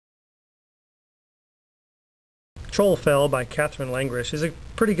Troll Fell by Katherine Langrish is a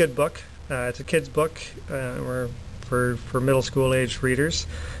pretty good book. It's a kid's book or for middle school age readers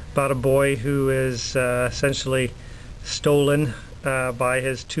about a boy who is essentially stolen by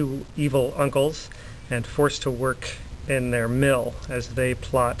his two evil uncles and forced to work in their mill as they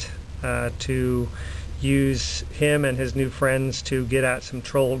plot to use him and his new friends to get at some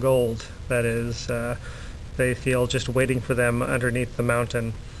troll gold that is they feel just waiting for them underneath the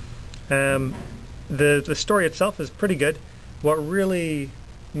mountain. The story itself is pretty good. What really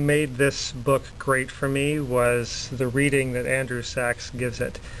made this book great for me was the reading that Andrew Sachs gives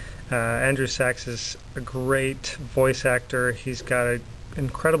it. Andrew Sachs is a great voice actor. He's got an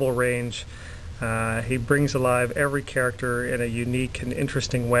incredible range. He brings alive every character in a unique and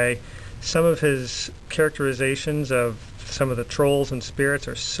interesting way. Some of his characterizations of some of the trolls and spirits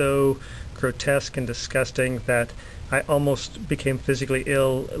are so grotesque and disgusting that I almost became physically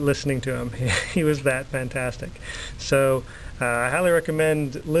ill listening to him. He was that fantastic. So I highly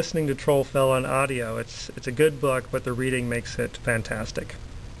recommend listening to Troll Fell on audio. It's a good book, but the reading makes it fantastic.